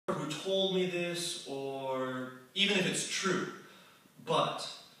told me this, or even if it's true, but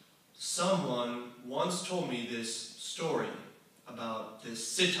someone once told me this story about this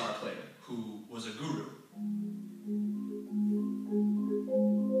sitar player who was a guru.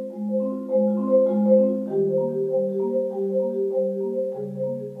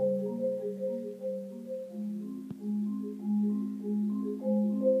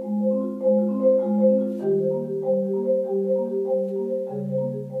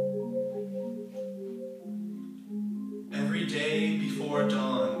 Every day before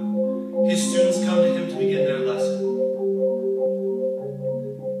dawn, his students come to him to begin their lesson.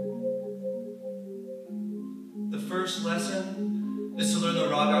 The first lesson is to learn the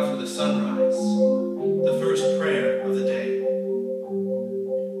raga for the sunrise, the first prayer of the day.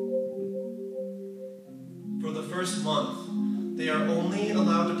 For the first month, they are only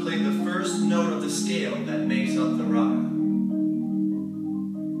allowed to play the first note of the scale that makes up the raga.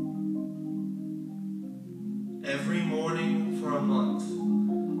 Every morning for a month,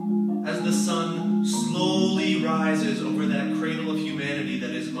 as the sun slowly rises over that cradle of humanity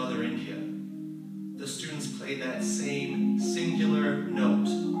that is Mother India, the students play that same